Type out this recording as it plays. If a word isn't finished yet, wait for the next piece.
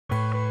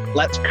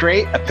Let's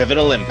create a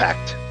pivotal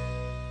impact.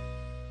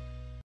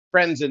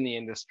 Friends in the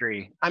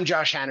industry, I'm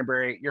Josh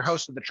Hannaberry, your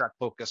host of the Truck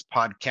Focus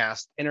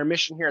podcast. And our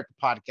mission here at the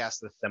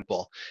podcast is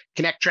simple: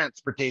 connect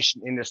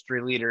transportation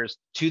industry leaders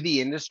to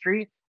the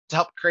industry to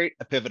help create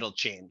a pivotal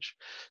change.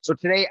 So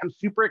today, I'm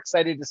super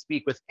excited to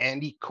speak with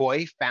Andy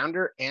Coy,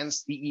 founder and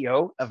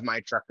CEO of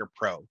MyTrucker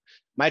Pro.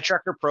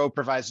 MyTrucker Pro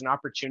provides an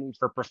opportunity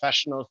for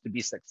professionals to be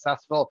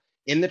successful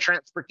in the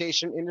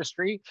transportation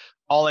industry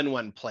all in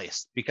one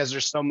place, because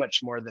there's so much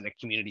more than a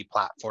community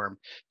platform.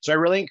 So I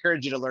really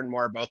encourage you to learn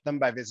more about them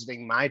by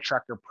visiting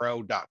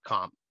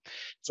mytruckerpro.com.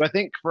 So I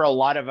think for a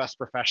lot of us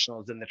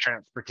professionals in the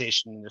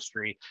transportation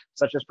industry,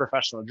 such as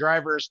professional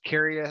drivers,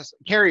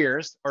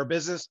 carriers, or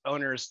business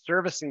owners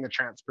servicing the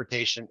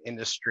transportation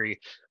industry,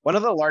 one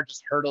of the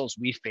largest hurdles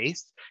we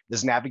face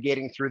is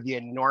navigating through the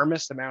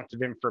enormous amount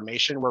of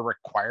information we're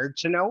required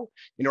to know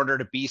in order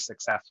to be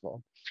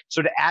successful.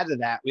 So to add to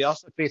that, we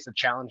also face a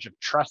challenge of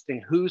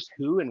trusting who's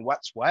who and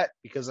what's what,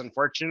 because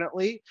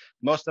unfortunately,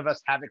 most of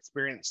us have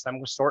experienced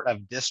some sort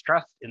of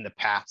distrust in the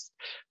past.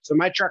 So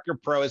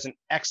MyTrucker Pro is an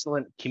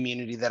excellent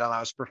community that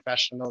allows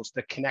professionals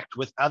to connect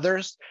with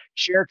others,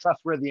 share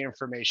trustworthy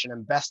information,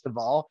 and best of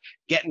all,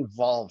 get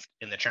involved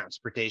in the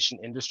transportation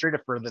industry to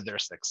further their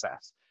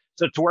success.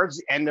 So towards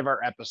the end of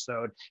our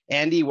episode,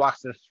 Andy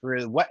walks us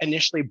through what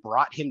initially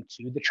brought him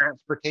to the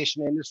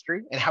transportation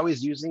industry and how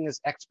he's using his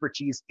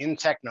expertise in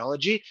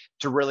technology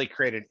to really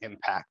create an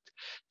impact.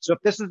 So if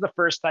this is the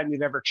first time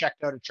you've ever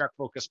checked out a Truck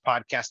Focus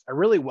podcast, I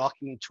really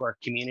welcome you to our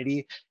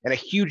community, and a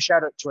huge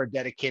shout out to our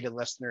dedicated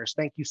listeners.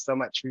 Thank you so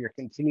much for your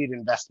continued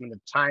investment of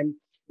time.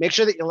 Make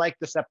sure that you like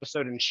this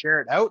episode and share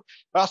it out,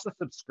 but also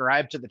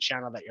subscribe to the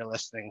channel that you're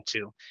listening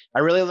to. I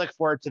really look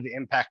forward to the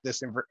impact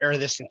this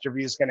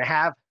interview is going to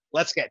have.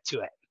 Let's get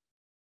to it.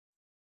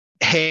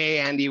 Hey,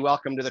 Andy,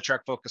 welcome to the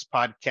Truck Focus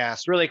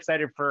podcast. Really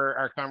excited for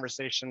our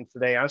conversation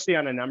today, honestly,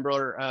 on a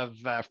number of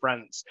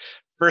fronts.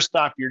 First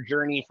off, your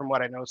journey, from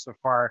what I know so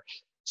far,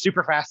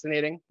 super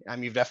fascinating.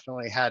 You've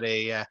definitely had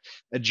a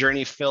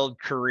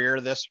journey-filled career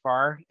this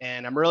far,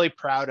 and I'm really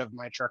proud of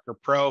MyTrucker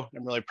Pro.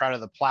 I'm really proud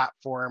of the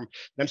platform.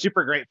 And I'm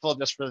super grateful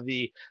just for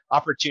the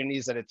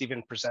opportunities that it's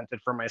even presented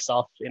for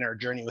myself in our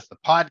journey with the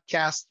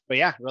podcast. But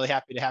yeah, really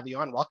happy to have you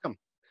on. Welcome.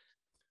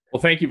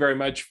 Well, thank you very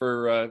much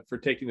for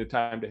taking the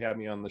time to have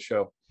me on the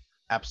show.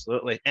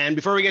 Absolutely. And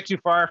before we get too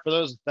far, for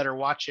those that are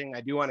watching,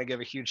 I do want to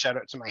give a huge shout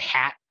out to my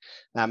hat.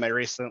 I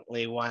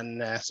recently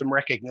won some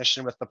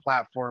recognition with the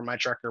platform,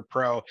 MyTrucker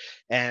Pro.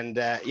 And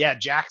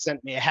Jack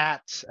sent me a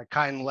hat, a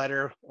kind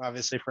letter,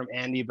 obviously from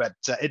Andy, but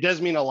it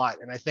does mean a lot.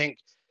 And I think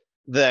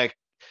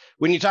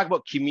when you talk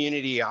about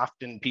community,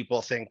 often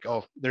people think,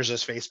 oh, there's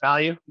this face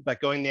value,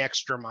 but going the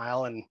extra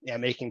mile and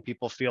making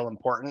people feel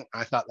important,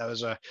 I thought that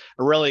was a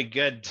really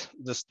good,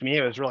 to me,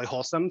 it was really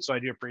wholesome. So I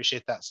do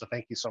appreciate that. So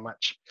thank you so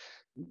much.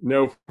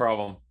 No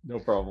problem. No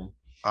problem.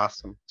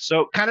 Awesome.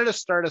 So kind of to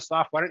start us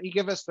off, why don't you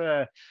give us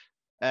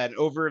an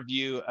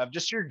overview of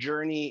just your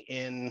journey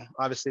in,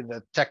 obviously,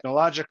 the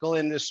technological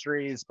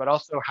industries, but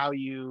also how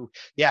you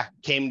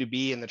came to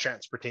be in the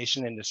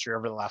transportation industry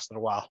over the last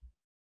little while.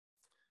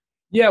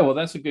 Yeah, well,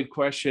 that's a good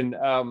question.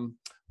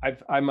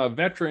 I'm a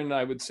veteran,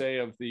 I would say,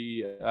 of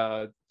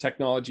the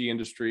technology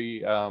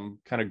industry.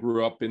 Kind of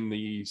grew up in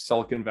the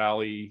Silicon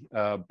Valley,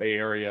 Bay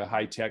Area,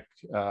 high tech,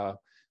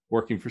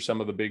 working for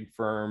some of the big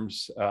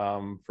firms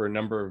for a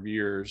number of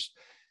years.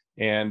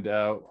 And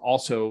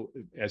also,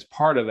 as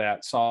part of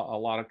that, saw a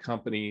lot of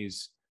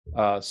companies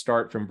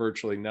start from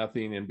virtually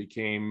nothing and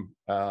became,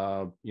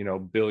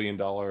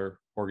 billion-dollar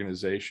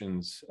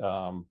organizations.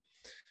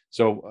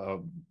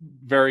 So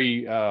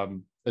very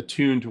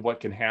attuned to what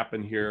can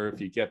happen here if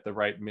you get the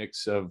right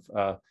mix of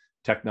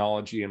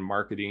technology and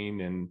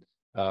marketing, and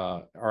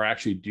are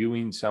actually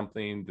doing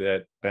something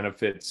that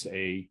benefits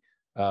a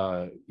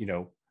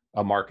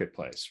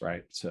marketplace,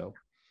 right? So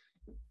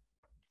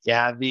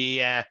I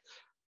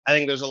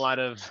think there's a lot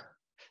of,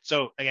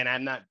 so again,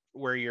 I'm not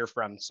where you're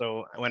from.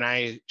 So when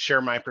I share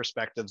my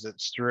perspectives,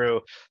 it's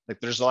through, like,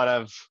 there's a lot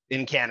of,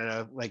 in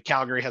Canada, like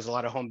Calgary has a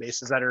lot of home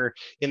bases that are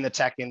in the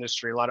tech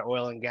industry, a lot of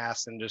oil and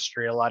gas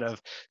industry, a lot of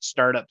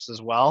startups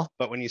as well.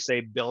 But when you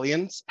say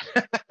billions,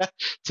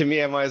 to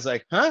me, I'm always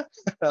like, huh?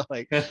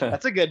 Like,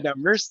 that's a good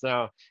number.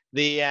 So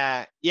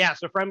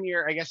so from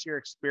your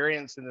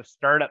experience in the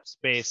startup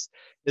space,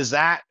 is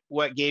that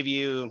what gave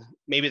you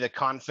maybe the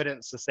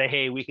confidence to say,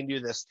 hey, we can do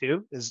this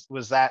too?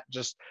 Was that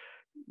just,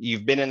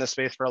 you've been in the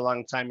space for a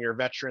long time, you're a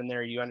veteran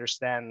there, you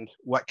understand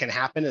what can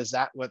happen? Is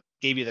that what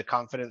gave you the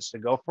confidence to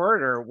go for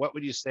it? Or what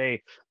would you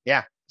say,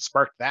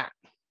 sparked that?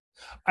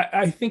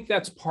 I think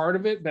that's part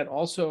of it, but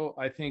also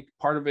I think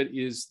part of it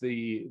is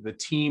the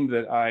team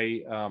that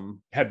I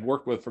had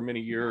worked with for many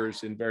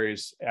years in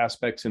various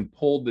aspects, and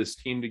pulled this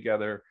team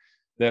together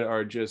that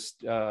are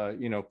just,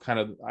 kind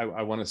of,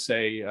 I want to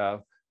say,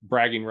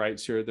 bragging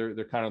rights here.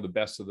 They're kind of the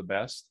best of the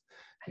best,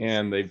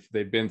 and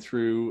they've been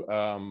through,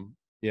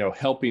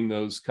 helping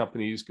those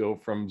companies go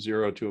from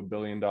 $0 to $1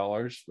 billion,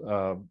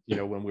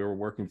 when we were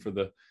working for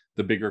the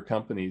bigger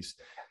companies.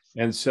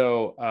 And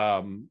so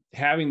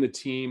having the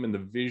team and the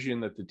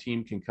vision that the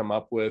team can come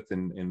up with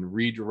and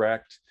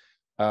redirect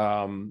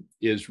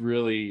is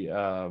really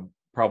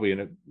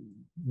probably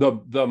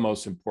the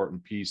most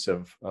important piece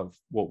of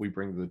what we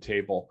bring to the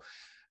table.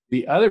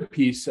 The other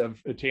piece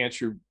to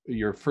answer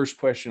your first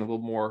question a little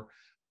more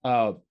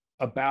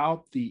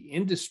about the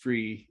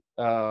industry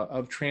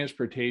of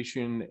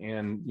transportation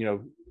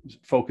and,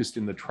 focused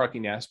in the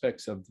trucking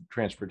aspects of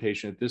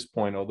transportation at this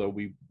point, although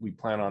we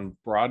plan on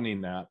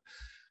broadening that.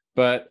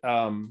 But,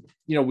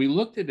 we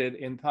looked at it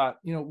and thought,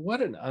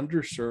 what an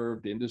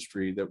underserved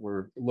industry that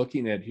we're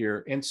looking at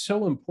here, and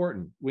so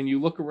important. When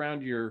you look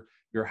around your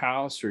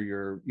house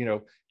or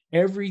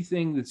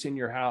everything that's in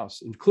your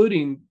house,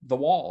 including the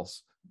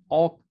walls,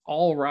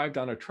 all arrived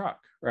on a truck,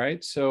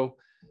 right? So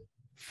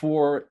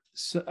for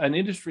an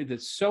industry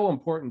that's so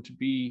important to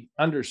be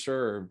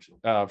underserved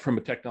from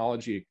a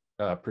technology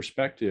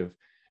perspective,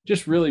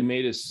 just really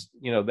made us,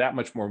 that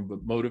much more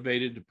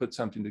motivated to put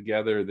something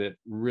together that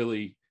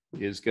really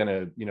is going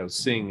to,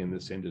 sing in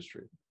this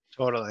industry.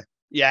 Totally.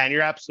 Yeah. And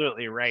you're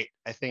absolutely right.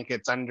 I think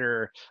it's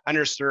underserved,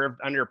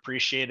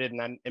 underappreciated,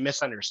 and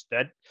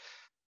misunderstood.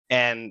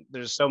 And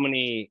there's so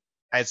many,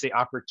 I'd say,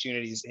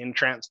 opportunities in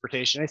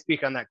transportation. I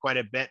speak on that quite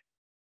a bit.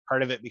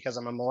 Part of it because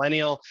I'm a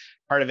millennial,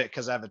 part of it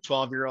because I have a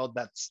 12-year-old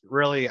that's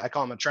really, I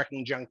call him a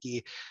trucking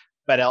junkie.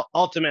 But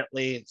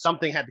ultimately,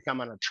 something had to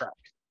come on a truck.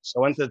 So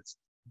once it's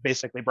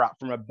basically brought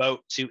from a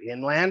boat to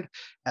inland,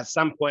 at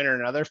some point or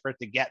another, for it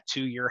to get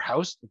to your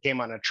house, it came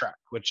on a truck,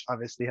 which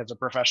obviously has a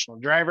professional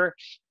driver.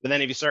 But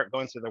then if you start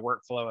going through the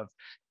workflow of,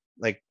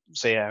 like,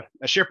 say, a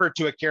shipper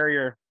to a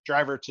carrier,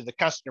 driver to the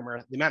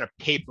customer, the amount of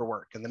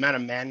paperwork and the amount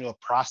of manual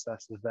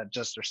processes that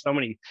just there's so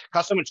many,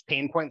 cost so much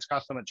pain points,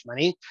 cost so much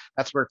money.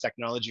 That's where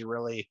technology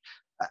really,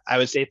 I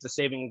would say, it's a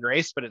saving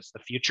grace, but it's the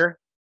future.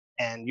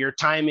 And your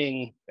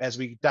timing, as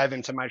we dive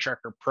into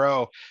MyTrucker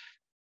Pro,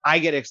 I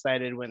get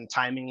excited when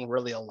timing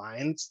really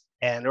aligns.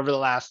 And over the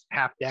last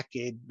half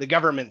decade, the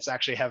governments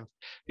actually have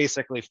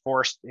basically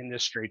forced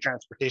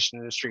transportation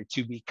industry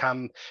to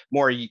become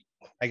more,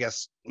 I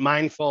guess,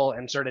 mindful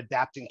and sort of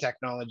adapting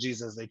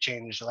technologies as they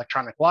change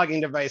electronic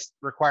logging device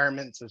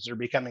requirements, as they're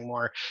becoming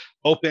more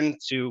open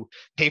to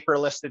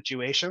paperless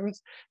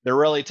situations. They're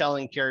really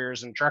telling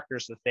carriers and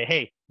truckers to say,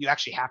 hey, you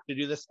actually have to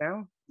do this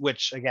now,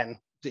 which, again,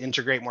 to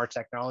integrate more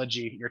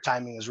technology, your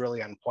timing is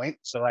really on point.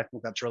 So I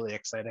think that's really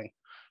exciting.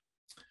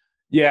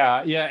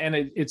 Yeah. And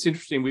it's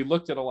interesting. We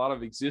looked at a lot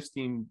of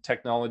existing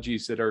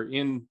technologies that are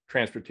in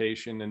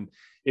transportation, and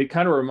it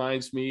kind of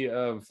reminds me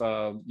of,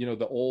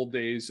 the old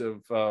days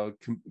of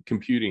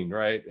computing,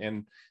 right?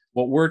 And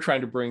what we're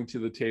trying to bring to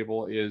the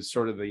table is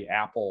sort of the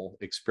Apple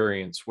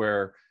experience,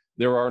 where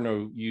there are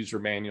no user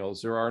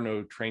manuals, there are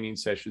no training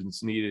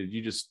sessions needed.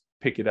 You just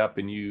pick it up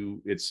and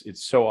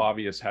it's so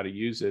obvious how to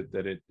use it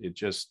that it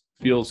just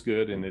feels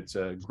good, and it's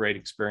a great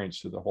experience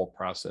through the whole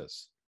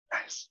process.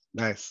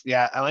 Nice.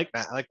 Yeah, I like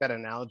that. I like that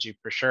analogy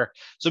for sure.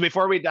 So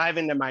before we dive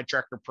into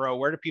MyTrucker Pro,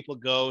 where do people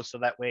go so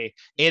that way,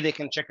 they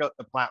can check out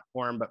the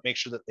platform, but make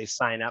sure that they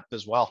sign up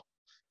as well?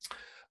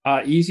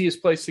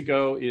 Easiest place to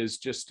go is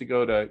just to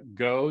go to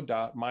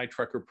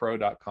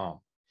go.mytruckerpro.com,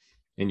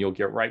 and you'll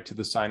get right to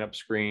the sign up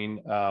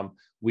screen.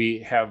 We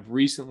have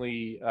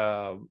recently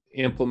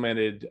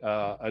implemented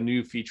a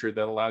new feature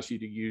that allows you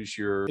to use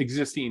your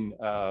existing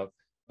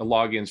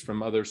logins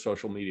from other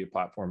social media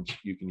platforms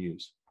you can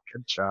use.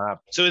 Good job.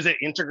 So is it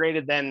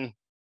integrated then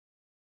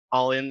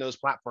all in those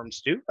platforms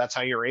too? That's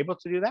how you're able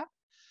to do that?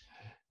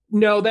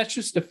 No, that's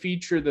just a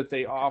feature that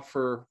they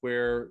offer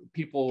where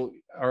people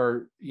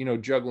are,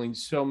 juggling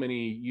so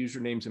many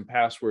usernames and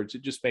passwords.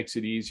 It just makes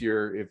it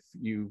easier if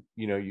you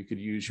could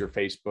use your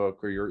Facebook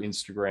or your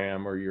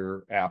Instagram or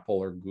your Apple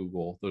or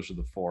Google. Those are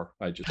the four.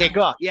 Okay,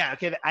 cool. Yeah.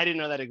 Okay. I didn't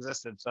know that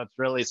existed. So that's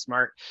really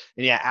smart.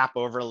 And yeah, app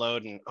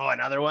overload and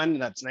another one.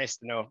 That's nice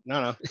to know.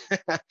 No.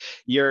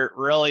 You're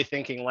really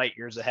thinking light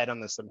years ahead on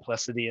the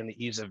simplicity and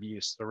the ease of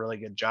use. So really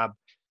good job.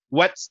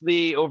 What's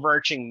the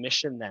overarching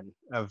mission then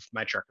of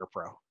MyTrucker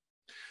Pro?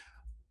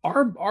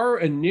 Our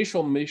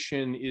initial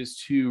mission is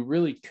to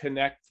really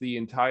connect the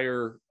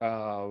entire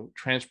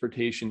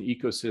transportation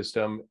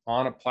ecosystem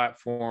on a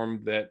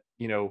platform that,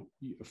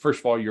 first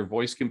of all, your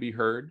voice can be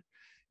heard.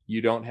 You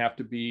don't have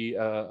to be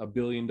a $1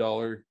 billion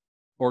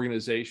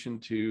organization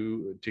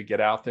to get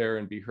out there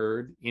and be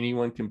heard.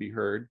 Anyone can be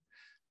heard.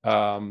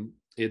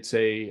 It's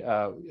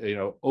a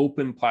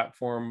open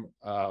platform.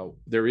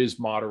 There is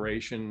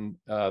moderation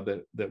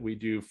that we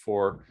do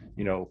for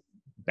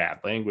bad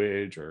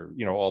language or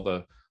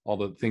all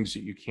the things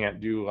that you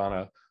can't do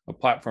on a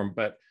platform,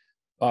 but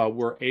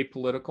we're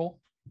apolitical.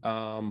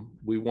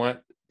 We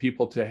want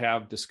people to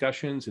have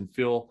discussions and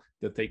feel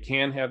that they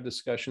can have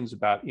discussions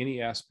about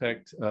any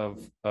aspect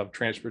of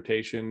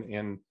transportation,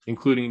 and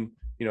including,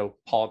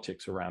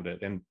 politics around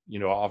it. And,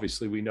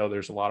 obviously we know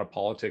there's a lot of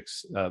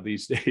politics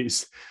these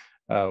days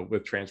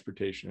with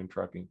transportation and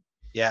trucking.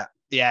 Yeah.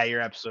 Yeah,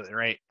 you're absolutely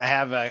right. I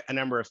have a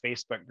number of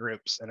Facebook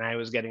groups, and I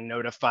was getting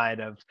notified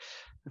of,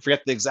 I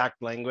forget the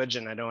exact language,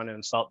 and I don't want to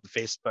insult the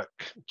Facebook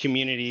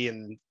community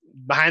and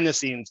behind the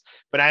scenes,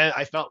 but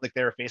I felt like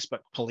they were Facebook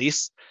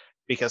police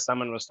because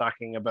someone was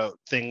talking about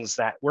things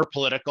that were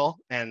political.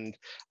 And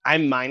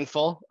I'm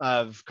mindful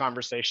of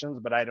conversations,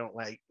 but I don't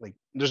like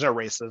there's no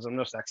racism,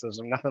 no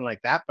sexism, nothing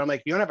like that. But I'm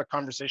like, you don't have a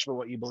conversation about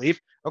what you believe.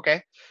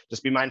 Okay,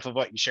 just be mindful of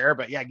what you share.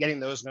 But yeah, getting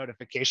those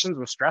notifications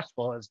was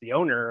stressful as the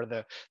owner or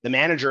the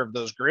manager of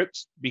those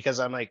groups, because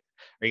I'm like,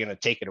 are you going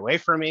to take it away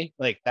from me?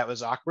 Like, that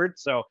was awkward.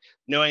 So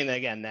knowing that,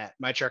 again, that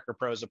MyTrucker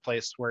Pro is a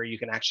place where you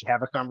can actually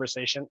have a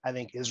conversation, I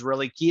think is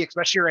really key,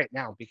 especially right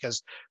now,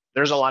 because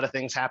there's a lot of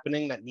things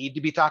happening that need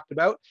to be talked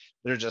about.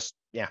 They're just,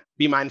 yeah,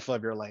 be mindful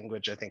of your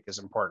language, I think is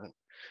important.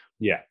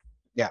 Yeah.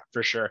 Yeah,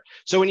 for sure.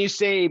 So when you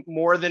say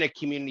more than a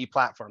community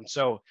platform,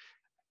 so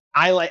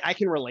I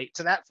can relate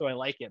to that, so I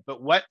like it.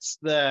 But what's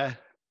the,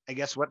 I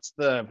guess, what's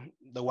the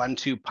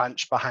 1-2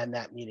 punch behind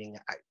that meaning,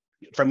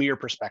 from your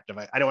perspective?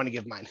 I don't want to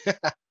give mine.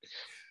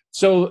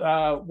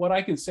 So what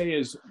I can say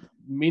is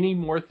many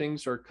more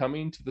things are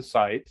coming to the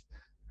site.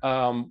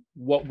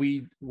 What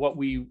we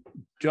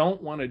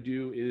don't want to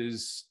do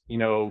is,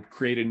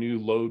 create a new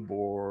load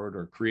board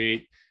or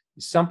create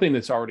something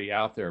that's already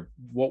out there.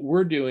 What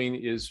we're doing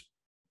is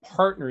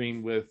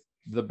partnering with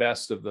the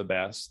best of the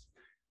best,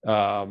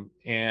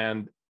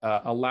 and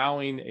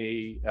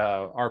allowing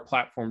our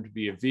platform to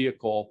be a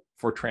vehicle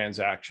for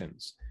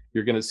transactions.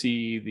 You're going to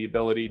see the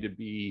ability to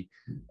be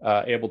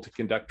able to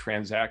conduct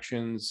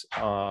transactions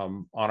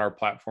on our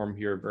platform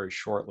here very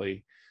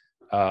shortly,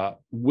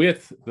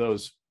 with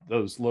those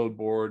load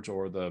boards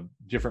or the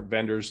different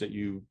vendors that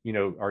you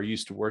are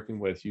used to working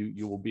with.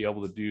 You will be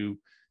able to do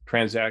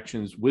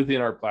transactions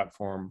within our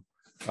platform,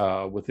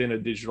 within a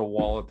digital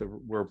wallet that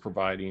we're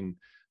providing,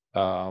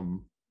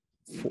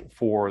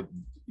 for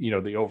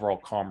the overall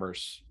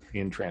commerce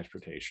in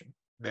transportation.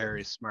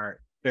 Very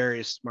smart.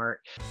 Very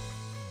smart.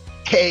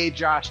 Hey,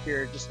 Josh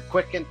here. Just a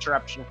quick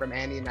interruption from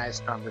Andy and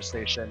I's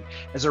conversation,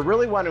 as I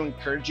really want to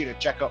encourage you to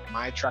check out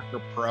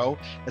MyTrucker Pro,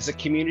 as the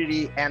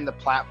community and the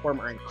platform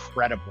are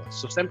incredible.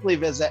 So simply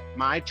visit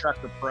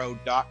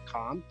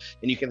mytruckerpro.com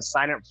and you can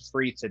sign up for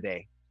free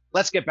today.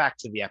 Let's get back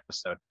to the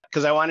episode,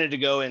 because I wanted to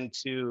go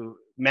into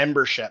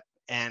membership.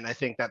 And I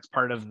think that's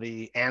part of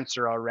the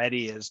answer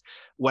already, is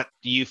what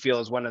do you feel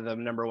is one of the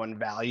number one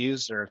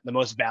values, or the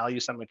most value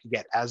someone could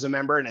get as a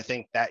member? And I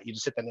think that you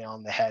just hit the nail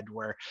on the head,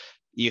 where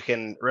you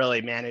can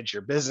really manage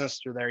your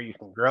business through there. You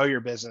can grow your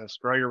business,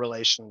 grow your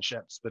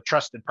relationships, the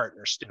trusted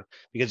partners too,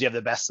 because you have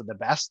the best of the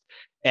best.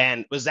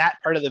 And was that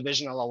part of the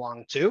vision all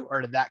along too,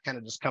 or did that kind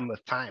of just come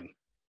with time?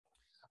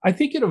 I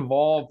think it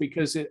evolved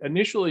because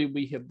initially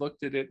we had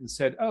looked at it and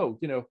said, oh,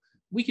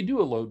 we could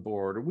do a load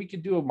board, or we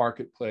could do a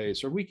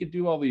marketplace, or we could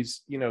do all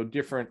these,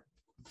 different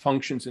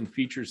functions and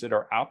features that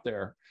are out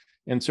there,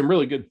 and some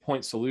really good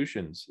point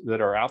solutions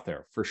that are out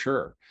there for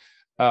sure.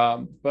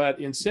 But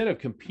instead of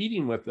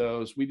competing with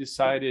those, we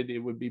decided it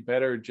would be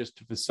better just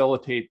to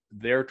facilitate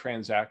their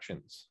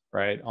transactions,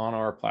 right, on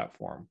our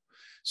platform.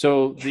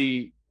 So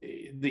the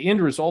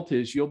end result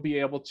is you'll be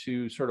able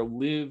to sort of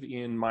live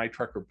in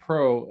MyTrucker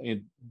Pro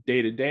in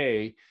day to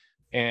day,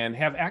 and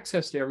have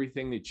access to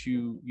everything that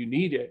you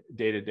need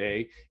day to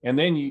day. And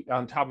then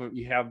on top of it,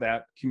 you have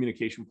that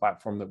communication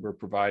platform that we're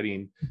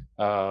providing,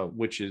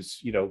 which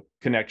is,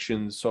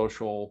 connections,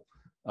 social,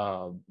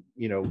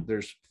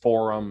 there's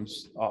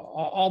forums,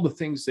 all the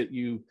things that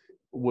you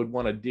would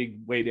want to dig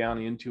way down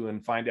into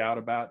and find out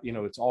about,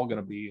 it's all going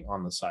to be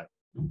on the site.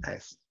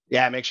 Nice.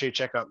 Yeah, make sure you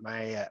check out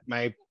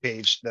my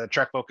page, the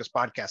Truck Focus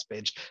podcast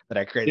page that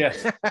I created.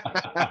 Yes.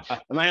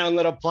 My own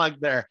little plug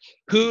there.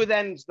 Who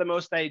then is the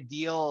most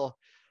ideal,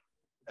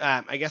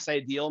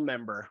 ideal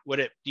member?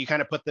 Do you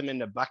kind of put them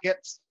into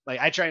buckets? Like,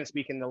 I try and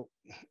speak in the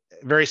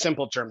very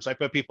simple terms. So I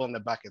put people in the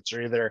buckets.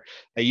 You're either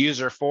a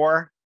user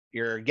for,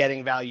 you're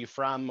getting value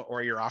from,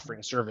 or you're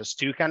offering service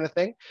to, kind of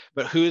thing.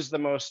 But who's the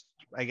most,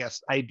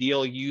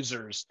 ideal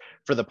users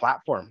for the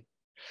platform?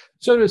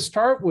 So to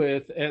start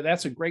with,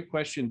 that's a great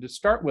question. To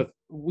start with,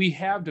 we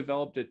have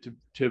developed it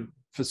to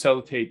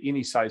facilitate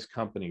any size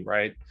company,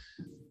 right?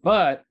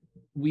 But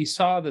we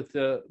saw that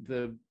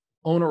the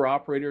owner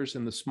operators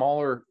and the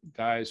smaller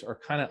guys are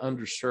kind of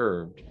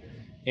underserved.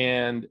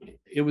 And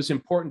it was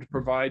important to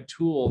provide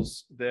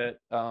tools that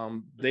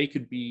they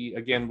could be,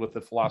 again, with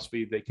the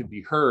philosophy, they could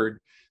be heard,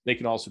 they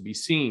can also be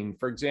seen.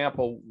 For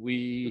example,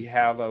 we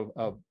have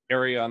a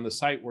area on the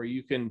site where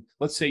you can,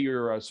 let's say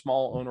you're a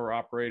small owner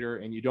operator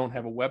and you don't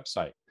have a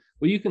website.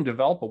 Well, you can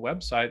develop a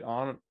website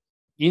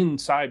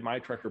inside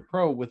MyTrucker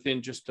Pro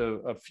within just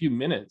a few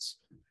minutes,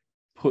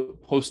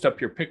 post up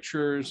your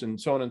pictures and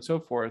so on and so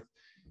forth,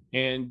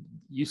 and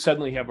you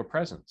suddenly have a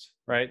presence,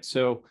 right?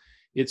 So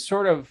it's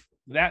sort of,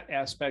 that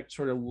aspect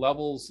sort of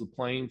levels the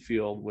playing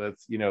field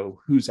with,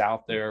 who's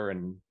out there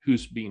and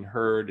who's being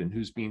heard and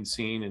who's being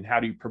seen, and how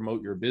do you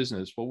promote your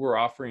business? Well, we're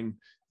offering,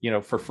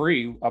 for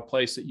free, a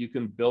place that you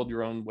can build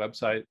your own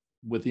website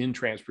within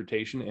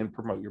transportation and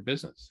promote your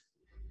business.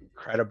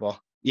 Incredible.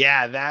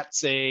 Yeah, that's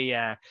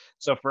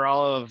so for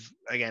all of,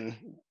 again,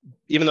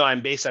 even though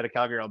I'm based out of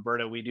Calgary,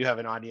 Alberta, we do have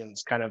an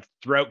audience kind of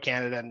throughout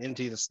Canada and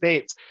into the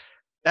States.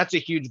 That's a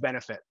huge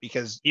benefit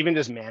because even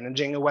just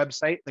managing a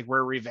website, like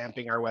we're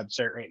revamping our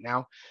website right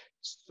now,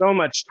 so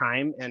much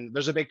time and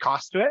there's a big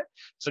cost to it.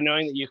 So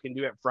knowing that you can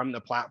do it from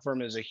the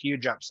platform is a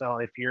huge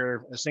upsell. If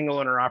you're a single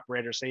owner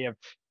operator, say you have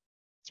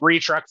 3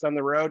 trucks on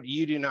the road,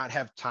 you do not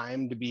have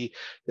time to be,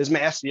 is my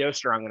SEO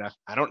strong enough?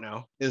 I don't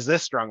know. Is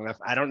this strong enough?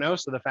 I don't know.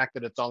 So the fact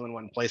that it's all in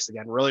one place,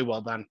 again, really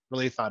well done,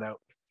 really thought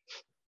out.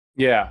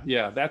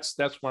 Yeah,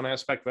 that's one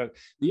aspect of it.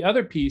 The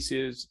other piece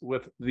is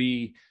with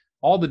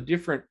all the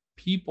different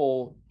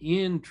people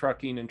in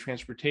trucking and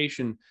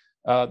transportation.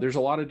 There's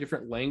a lot of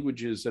different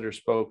languages that are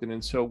spoken,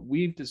 and so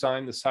we've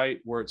designed the site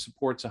where it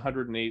supports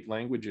 108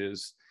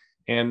 languages,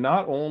 and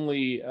not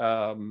only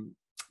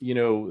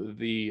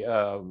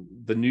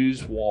the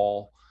news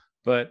wall,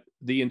 but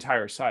the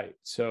entire site.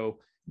 So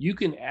you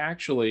can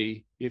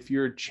actually, if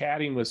you're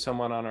chatting with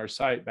someone on our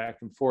site back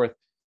and forth,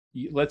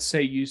 let's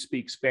say you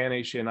speak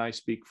Spanish and I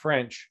speak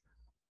French,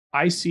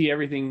 I see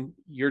everything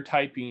you're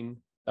typing.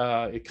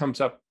 It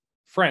comes up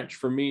French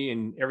for me,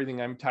 and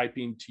everything I'm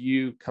typing to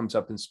you comes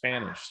up in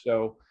Spanish.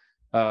 So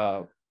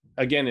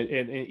again,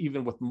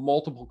 even with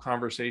multiple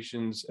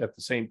conversations at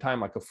the same time,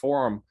 like a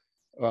forum,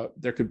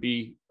 there could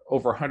be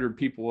over 100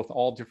 people with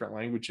all different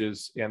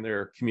languages, and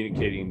they're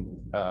communicating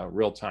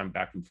real time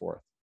back and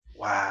forth.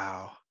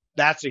 Wow.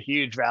 That's a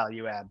huge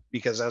value add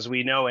because as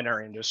we know in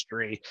our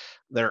industry,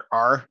 there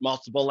are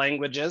multiple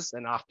languages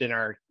and often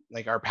our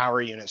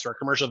power units or our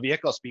commercial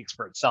vehicle speaks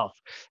for itself.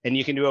 And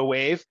you can do a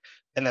wave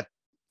and that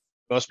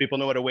most people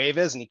know what a wave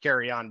is and you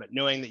carry on, but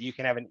knowing that you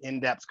can have an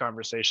in-depth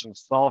conversation,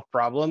 solve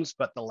problems,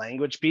 but the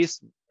language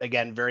piece,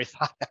 again, very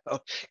thought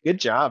out. Good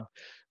job.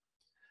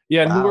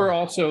 Yeah, and we're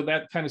also,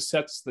 that kind of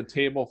sets the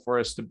table for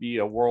us to be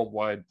a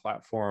worldwide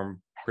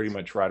platform pretty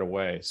much right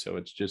away. So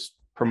it's just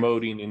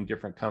promoting in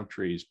different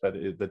countries, but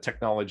the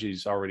technology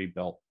is already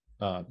built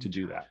to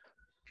do that.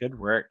 Good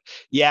work.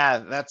 Yeah,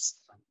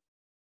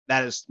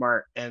 that is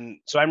smart. And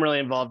so I'm really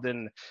involved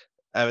in,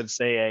 I would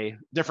say,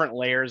 different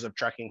layers of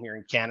trucking here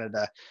in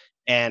Canada.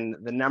 And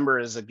the number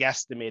is a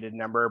guesstimated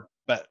number,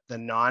 but the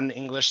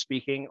non-English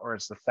speaking, or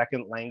it's the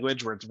second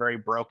language where it's very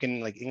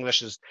broken, like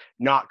English is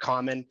not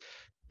common.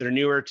 They're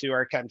newer to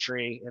our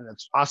country and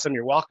it's awesome.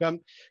 You're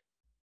welcome.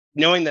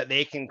 Knowing that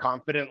they can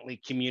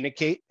confidently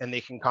communicate and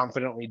they can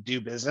confidently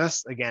do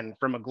business again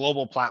from a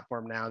global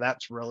platform now,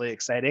 that's really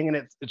exciting.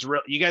 And it's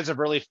real. You guys have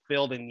really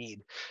filled a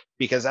need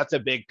because that's a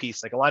big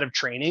piece. Like a lot of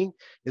training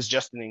is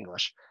just in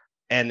English.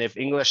 And if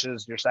English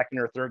is your second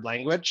or third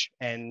language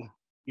and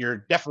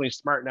you're definitely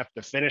smart enough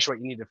to finish what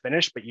you need to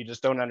finish, but you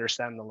just don't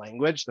understand the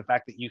language, the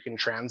fact that you can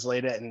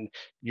translate it and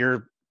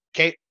you're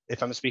okay.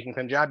 If I'm speaking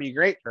Punjabi,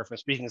 great. Or if I'm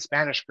speaking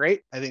Spanish,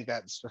 great. I think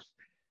that's just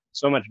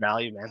so much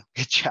value, man.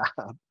 Good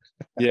job.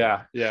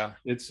 Yeah.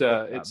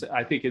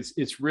 I think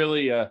it's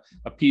really a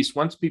piece.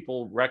 Once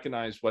people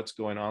recognize what's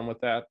going on with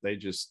that,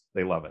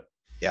 they love it.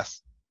 Yes.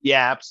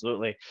 Yeah,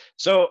 absolutely.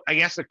 So I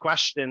guess a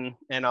question,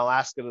 and I'll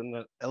ask it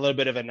in a little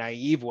bit of a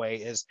naive way,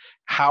 is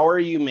how are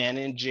you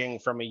managing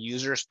from a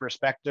user's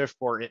perspective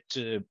for it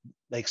to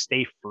like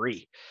stay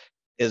free?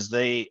 And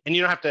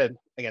you don't have to,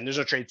 again, there's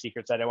no trade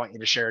secrets that I want you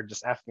to share,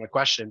 just asking the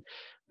question,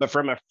 but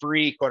from a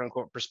free quote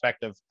unquote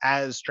perspective,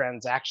 as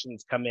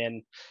transactions come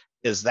in,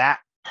 is that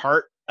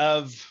part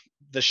of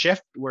the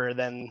shift where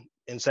then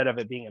instead of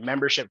it being a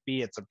membership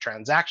fee, it's a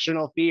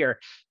transactional fee, or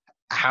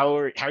how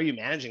are you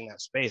managing that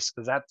space?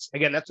 Because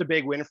that's a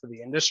big win for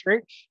the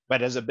industry,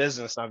 but as a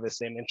business,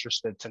 obviously I'm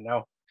interested to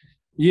know.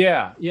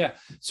 Yeah.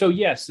 So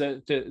yes,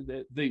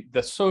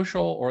 the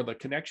social or the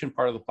connection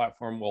part of the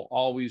platform will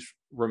always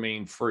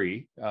remain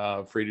free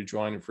to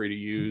join and free to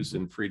use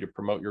and free to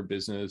promote your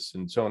business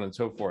and so on and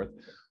so forth.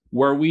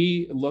 Where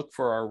we look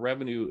for our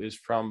revenue is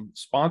from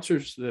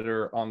sponsors that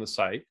are on the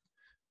site,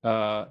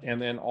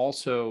 and then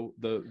also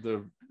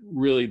the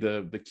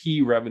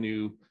key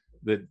revenue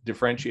that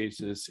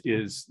differentiates us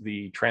is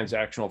the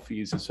transactional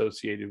fees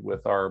associated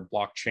with our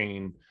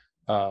blockchain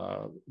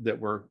that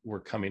we're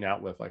coming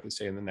out with, like I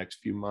say, in the next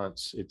few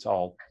months. It's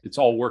all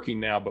working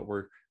now, but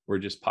we're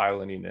just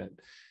piloting it.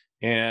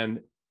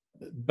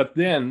 But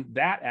then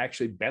that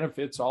actually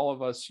benefits all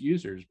of us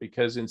users,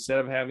 because instead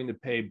of having to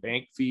pay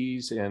bank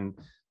fees and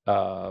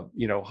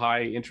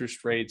high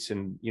interest rates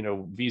and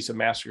Visa,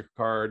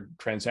 MasterCard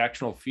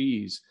transactional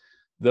fees,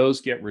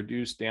 those get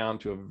reduced down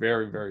to a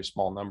very, very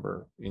small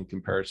number in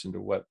comparison to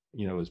what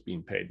is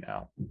being paid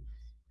now.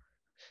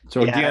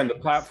 So again, the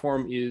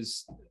platform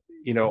is,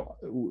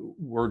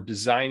 we're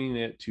designing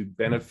it to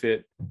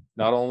benefit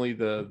not only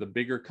the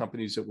bigger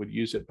companies that would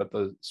use it, but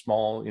the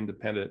small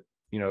independent,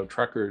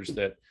 truckers,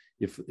 that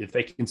if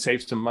they can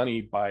save some money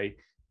by,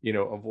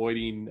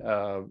 avoiding,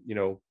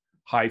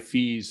 high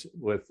fees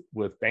with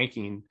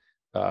banking,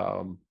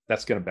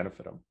 that's going to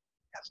benefit them.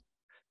 Yes.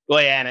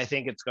 Well, yeah, and I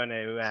think it's going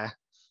to,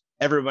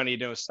 everybody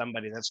knows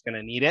somebody that's going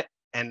to need it.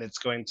 And it's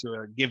going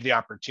to give the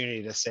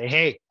opportunity to say,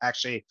 hey,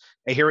 actually,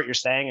 I hear what you're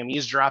saying. I'm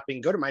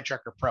eavesdropping. Go to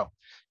MyTrucker Pro.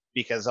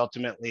 because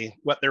ultimately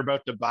what they're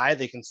about to buy,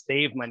 they can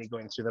save money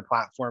going through the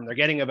platform. They're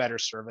getting a better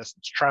service.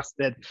 It's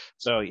trusted.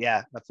 So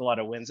yeah, that's a lot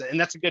of wins. And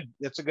that's a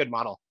good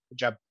model. Good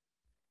job.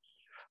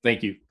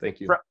 Thank you. Thank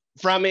you.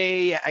 From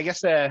a, I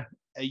guess, a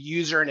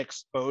user and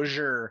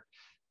exposure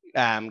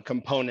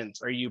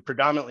components, are you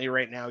predominantly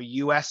right now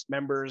US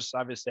members?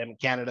 Obviously, I'm in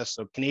Canada,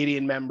 so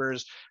Canadian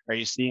members. Are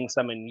you seeing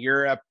some in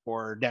Europe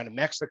or down in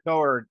Mexico,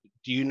 or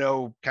do you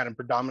know kind of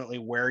predominantly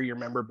where your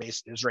member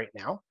base is right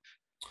now?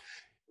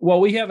 Well,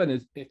 we have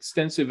an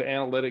extensive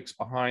analytics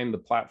behind the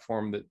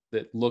platform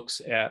that looks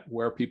at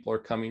where people are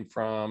coming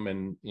from,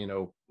 and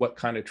what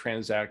kind of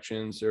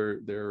transactions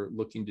they're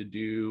looking to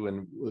do,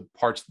 and what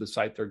parts of the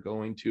site they're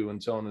going to,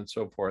 and so on and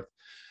so forth.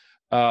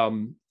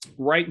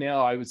 Right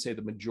now, I would say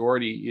the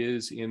majority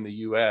is in the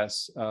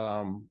US.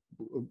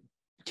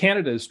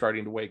 Canada is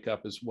starting to wake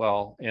up as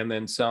well, and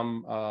then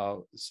some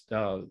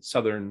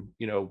southern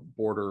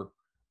border,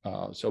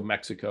 so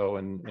Mexico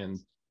and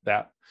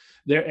that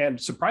there. And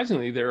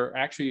surprisingly, there are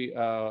actually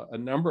a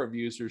number of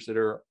users that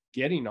are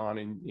getting on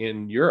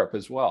in Europe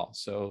as well.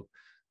 So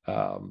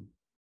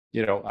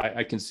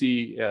I can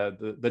see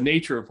the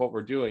nature of what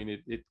we're doing.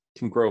 It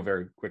can grow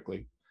very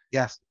quickly.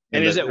 Yes.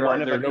 And is it there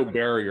are no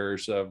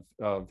barriers of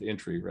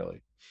entry,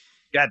 really?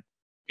 Good.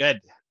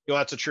 Well,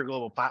 that's a true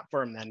global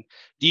platform then.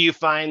 Do you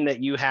find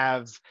that you don't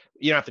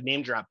have to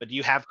name drop, but do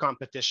you have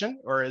competition,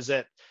 or is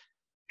it,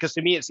 because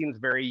to me it seems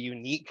very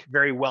unique,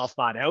 very well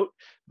thought out,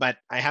 but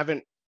I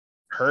haven't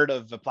heard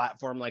of a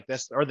platform like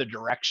this or the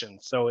direction.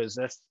 So is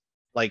this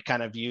like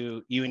kind of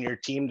you and your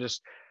team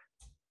just,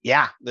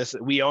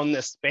 we own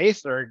this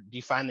space, or do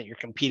you find that you're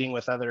competing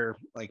with other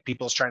like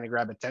people's trying to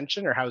grab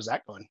attention, or how's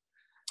that going?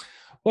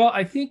 Well,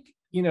 I think,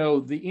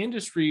 the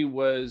industry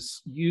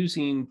was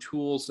using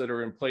tools that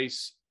are in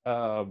place,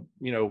 for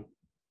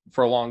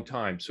a long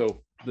time.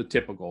 So the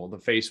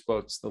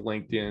Facebooks, the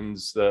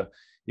LinkedIn's, the,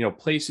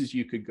 places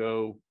you could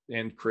go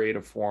and create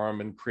a forum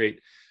and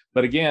create.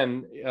 But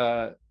again,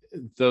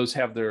 those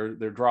have their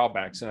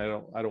drawbacks. And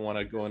I don't want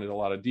to go into a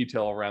lot of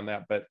detail around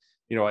that. But,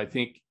 I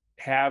think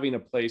having a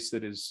place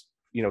that is,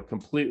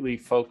 completely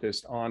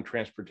focused on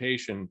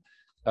transportation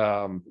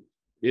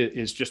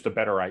is just a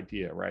better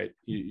idea, right?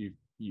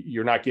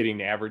 You're not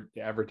getting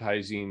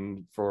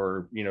advertising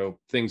for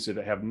things that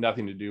have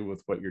nothing to do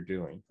with what you're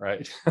doing,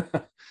 right? What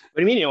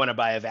do you mean you want to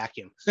buy a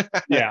vacuum?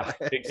 Yeah,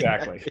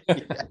 exactly.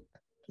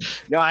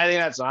 No, I think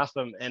that's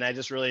awesome, and I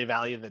just really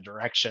value the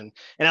direction.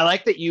 And I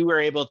like that you were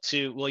able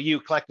to, well, you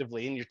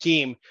collectively and your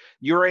team,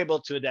 you were able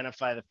to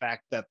identify the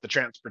fact that the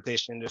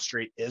transportation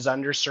industry is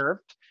underserved.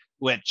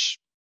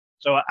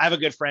 So I have a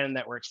good friend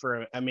that works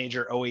for a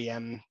major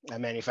OEM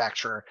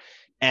manufacturer,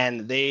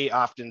 and they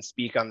often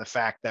speak on the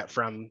fact that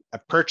from a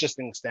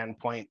purchasing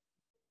standpoint,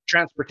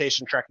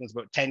 transportation trucking is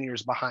about 10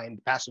 years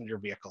behind passenger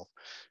vehicle.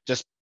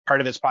 Just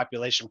part of its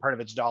population, part of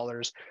its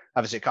dollars.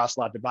 Obviously, it costs a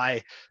lot to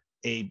buy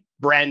a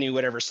brand new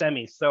whatever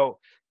semi. So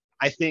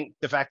I think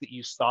the fact that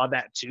you saw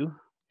that too,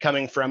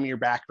 coming from your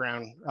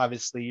background,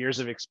 obviously years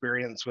of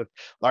experience with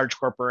large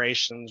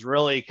corporations,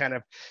 really kind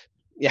of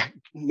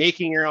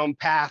making your own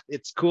path.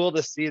 It's cool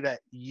to see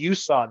that you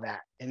saw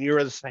that and you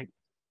were just like,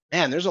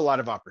 man, there's a lot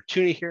of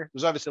opportunity here.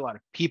 There's obviously a lot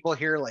of people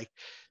here. Like,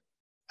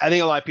 I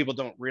think a lot of people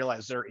don't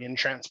realize they're in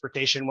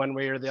transportation one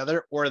way or the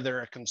other, or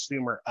they're a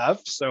consumer of.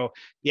 So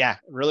yeah,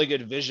 really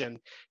good vision.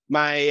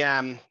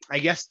 My, I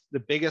guess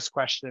the biggest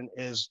question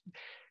is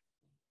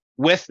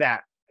with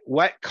that,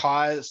 what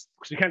caused,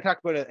 because we kind of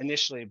talked about it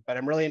initially, but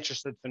I'm really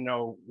interested to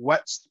know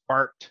what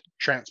sparked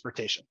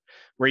transportation.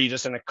 Were you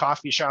just in a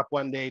coffee shop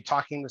one day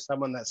talking to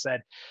someone that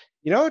said,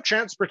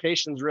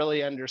 transportation's really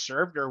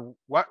underserved, or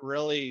what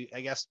really,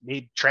 I guess,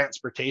 made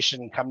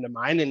transportation come to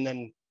mind? And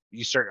then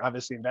you start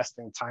obviously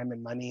investing time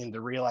and money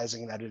into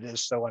realizing that it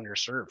is so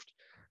underserved.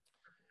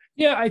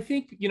 Yeah, I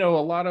think, a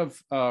lot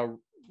of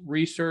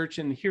research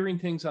and hearing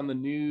things on the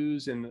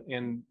news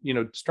and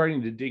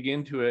starting to dig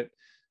into it,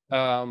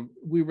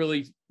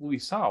 we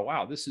saw,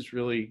 wow, this is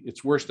really,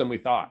 it's worse than we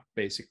thought,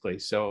 basically.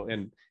 So,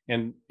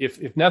 and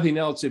if nothing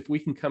else, if we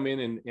can come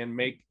in and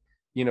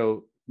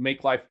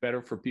make life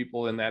better for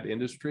people in that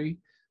industry,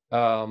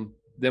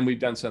 then we've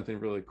done something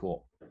really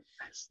cool.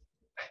 Nice.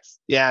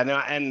 Yeah, no,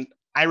 and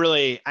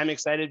I'm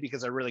excited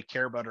because I really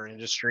care about our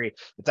industry.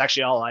 It's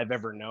actually all I've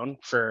ever known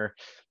for,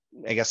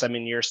 I guess I'm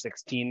in year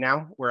 16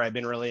 now, where I've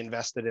been really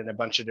invested in a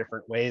bunch of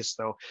different ways.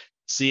 So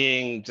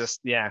seeing just,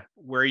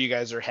 where you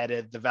guys are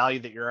headed, the value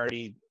that you're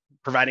already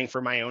providing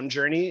for my own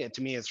journey,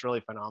 to me, it's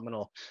really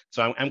phenomenal.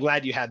 So I'm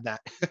glad you had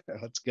that.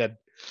 That's good.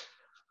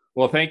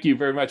 Well, thank you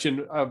very much.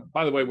 And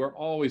by the way, we're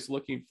always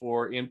looking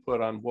for input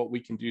on what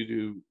we can do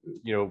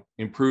to,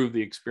 improve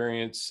the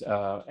experience,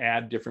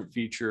 add different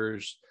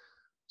features,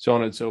 so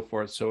on and so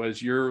forth. So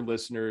as your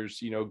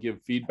listeners,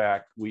 give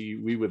feedback,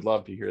 we would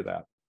love to hear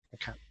that.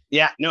 Okay.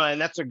 Yeah, no, and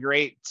that's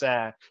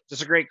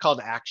just a great call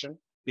to action,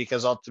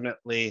 because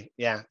ultimately,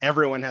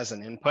 everyone has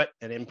an input,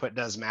 and input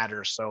does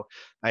matter. So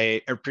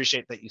I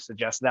appreciate that you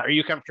suggest that. Are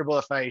you comfortable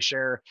if I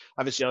share,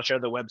 obviously I'll share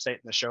the website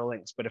and the show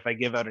links, but if I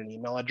give out an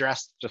email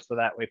address, just so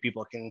that way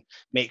people can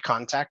make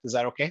contact, is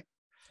that okay?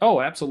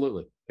 Oh,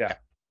 absolutely. Yeah.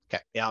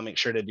 Okay, yeah, I'll make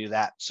sure to do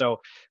that.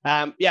 So,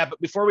 yeah, but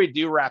before we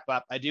do wrap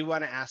up, I do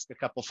want to ask a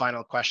couple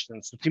final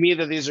questions. So to me,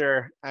 these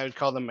are, I would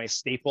call them my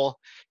staple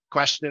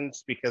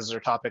questions because they're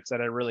topics that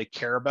I really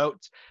care about.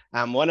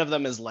 One of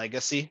them is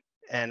legacy.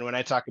 And when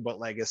I talk about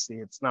legacy,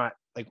 it's not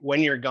like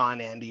when you're gone,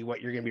 Andy,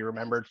 what you're going to be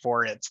remembered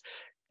for. It's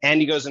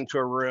Andy goes into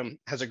a room,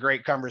 has a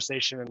great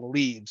conversation, and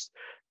leaves.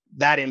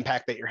 That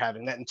impact that you're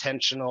having, that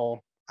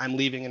intentional, I'm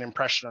leaving an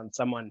impression on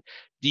someone.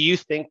 Do you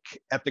think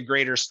at the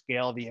greater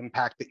scale, the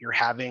impact that you're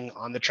having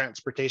on the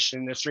transportation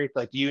industry,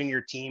 like you and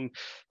your team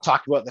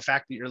talked about the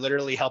fact that you're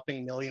literally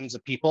helping millions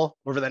of people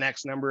over the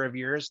next number of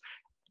years,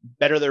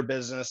 better their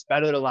business,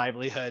 better their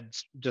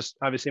livelihoods, just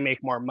obviously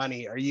make more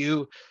money.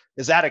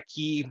 Is that a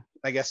key,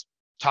 I guess,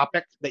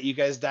 topic that you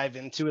guys dive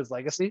into as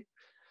legacy?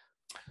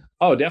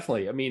 Oh,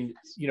 definitely. I mean,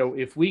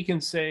 if we can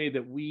say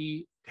that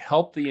we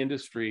help the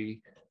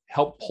industry,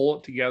 help pull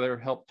it together,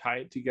 help tie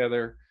it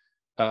together,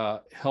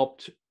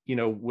 helped,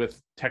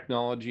 with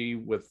technology,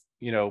 with,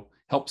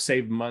 help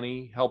save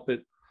money, help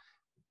it,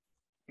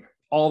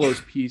 all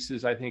those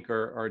pieces, I think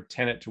are a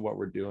tenet to what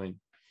we're doing.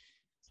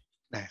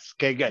 Nice.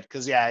 Okay, good.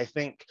 Because yeah, I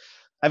think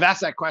I've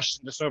asked that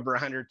question just over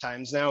 100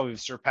 times now. We've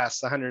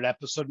surpassed the 100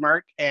 episode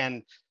mark,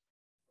 and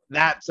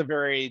that's a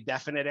very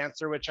definite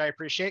answer, which I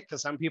appreciate,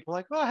 because some people are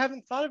like, oh, I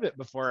haven't thought of it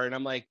before. And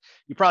I'm like,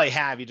 you probably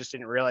have, you just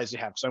didn't realize you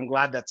have. So I'm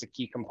glad that's a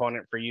key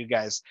component for you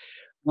guys.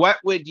 What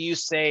would you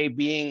say,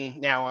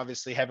 being now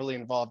obviously heavily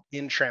involved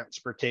in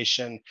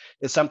transportation,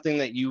 is something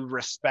that you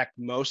respect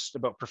most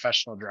about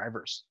professional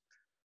drivers?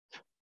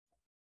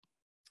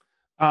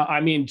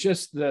 I mean,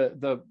 just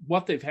the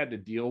what they've had to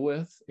deal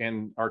with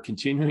and are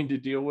continuing to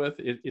deal with,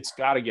 it's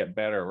got to get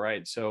better,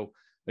 right? So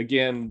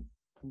again,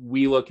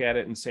 we look at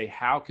it and say,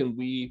 how can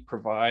we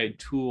provide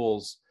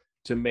tools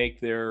to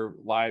make their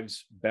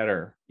lives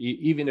better?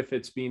 Even if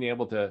it's being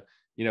able to,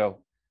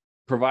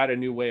 provide a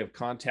new way of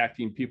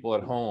contacting people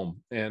at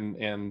home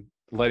and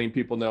letting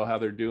people know how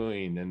they're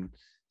doing and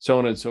so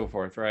on and so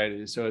forth,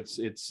 right? So it's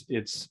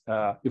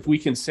if we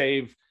can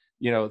save,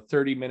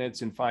 30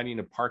 minutes in finding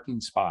a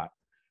parking spot,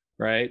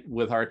 right,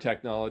 with our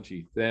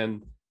technology,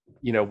 then,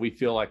 we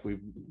feel like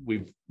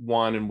we've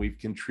won and we've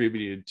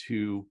contributed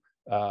to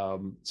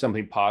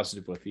something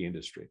positive with the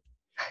industry.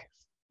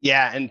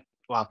 Yeah. And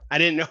well, I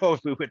didn't know if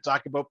we would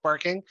talk about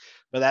parking,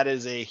 but that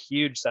is a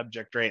huge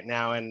subject right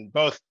now in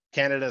both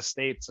Canada,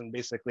 states, and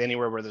basically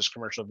anywhere where there's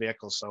commercial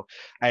vehicles. So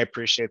I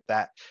appreciate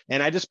that.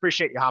 And I just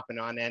appreciate you hopping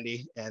on,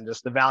 Andy, and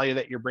just the value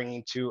that you're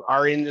bringing to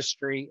our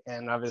industry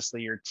and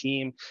obviously your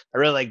team. I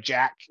really like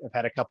Jack. I've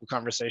had a couple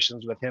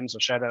conversations with him, so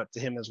shout out to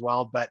him as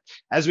well. But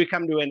as we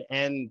come to an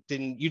end,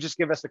 didn't you just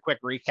give us a quick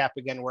recap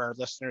again where our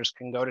listeners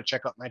can go to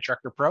check out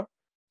MyTrucker Pro?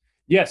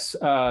 Yes.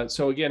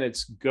 So again,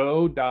 it's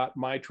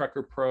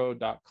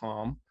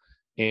go.mytruckerpro.com.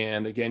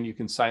 And again, you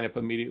can sign up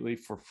immediately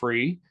for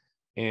free.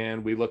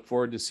 And we look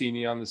forward to seeing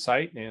you on the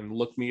site, and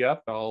look me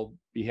up. I'll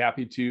be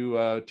happy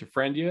to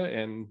friend you,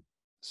 and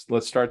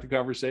let's start the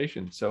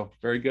conversation. So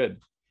very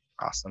good.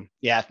 Awesome.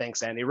 Yeah.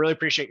 Thanks, Andy. Really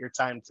appreciate your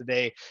time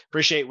today.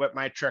 Appreciate what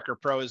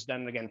MyTrucker Pro has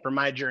done again for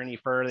my journey,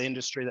 for the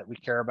industry that we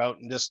care about,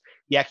 and just,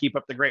 yeah, keep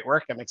up the great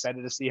work. I'm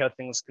excited to see how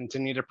things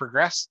continue to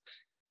progress.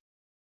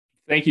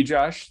 Thank you,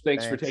 Josh.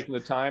 Thanks for taking the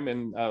time,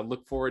 and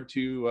look forward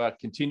to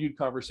continued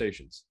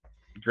conversations.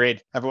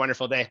 Great. Have a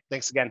wonderful day.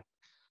 Thanks again.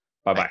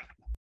 Bye-bye. Bye.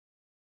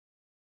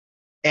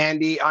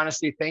 Andy,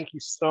 honestly, thank you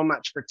so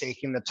much for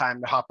taking the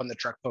time to hop on the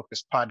Truck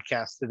Focus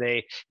podcast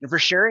today and for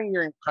sharing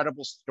your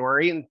incredible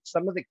story and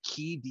some of the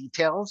key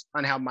details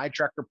on how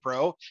MyTrucker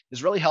Pro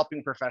is really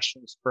helping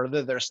professionals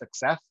further their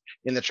success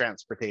in the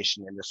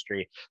transportation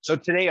industry. So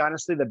today,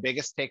 honestly, the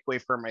biggest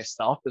takeaway for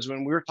myself is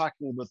when we were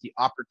talking about the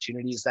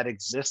opportunities that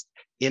exist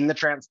in the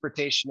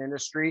transportation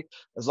industry,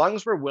 as long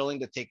as we're willing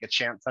to take a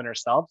chance on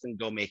ourselves and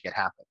go make it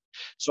happen.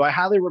 So I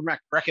highly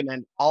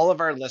recommend all of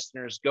our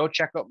listeners go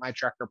check out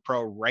MyTrucker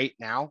Pro right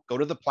now. Go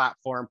to the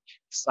platform,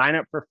 sign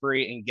up for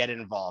free, and get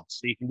involved.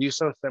 So you can do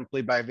so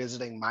simply by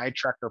visiting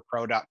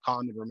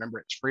mytruckerpro.com. And remember,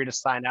 it's free to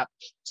sign up.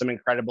 Some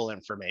incredible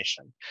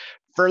information.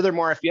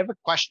 Furthermore, if you have a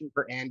question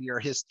for Andy or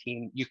his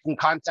team, you can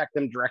contact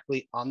them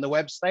directly on the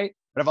website.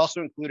 But I've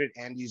also included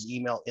Andy's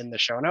email in the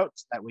show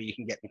notes. That way you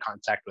can get in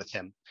contact with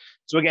him.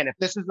 So again, if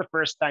this is the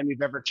first time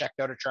you've ever checked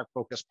out a Truck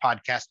Focus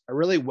podcast, I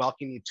really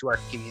welcome you to our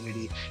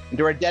community. And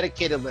to our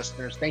dedicated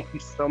listeners, thank you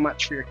so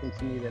much for your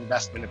continued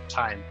investment of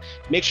time.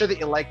 Make sure that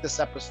you like this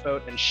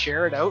episode and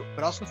share it out,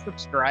 but also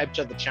subscribe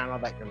to the channel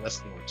that you're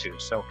listening to.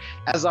 So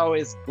as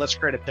always, let's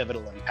create a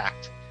pivotal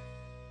impact.